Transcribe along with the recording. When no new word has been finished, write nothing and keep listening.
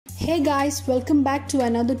Hey guys, welcome back to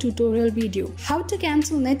another tutorial video. How to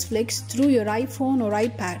cancel Netflix through your iPhone or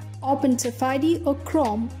iPad. Open Safari or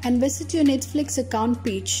Chrome and visit your Netflix account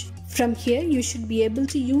page. From here, you should be able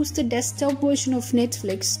to use the desktop version of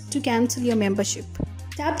Netflix to cancel your membership.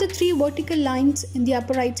 Tap the three vertical lines in the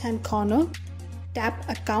upper right hand corner. Tap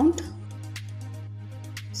Account.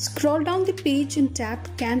 Scroll down the page and tap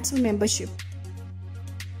Cancel Membership.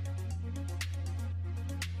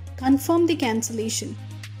 Confirm the cancellation.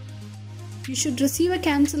 You should receive a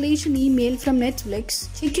cancellation email from Netflix.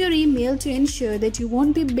 Check your email to ensure that you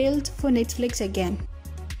won't be billed for Netflix again.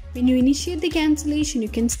 When you initiate the cancellation, you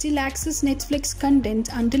can still access Netflix content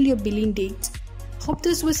until your billing date. Hope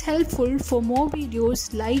this was helpful. For more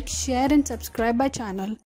videos, like, share and subscribe our channel.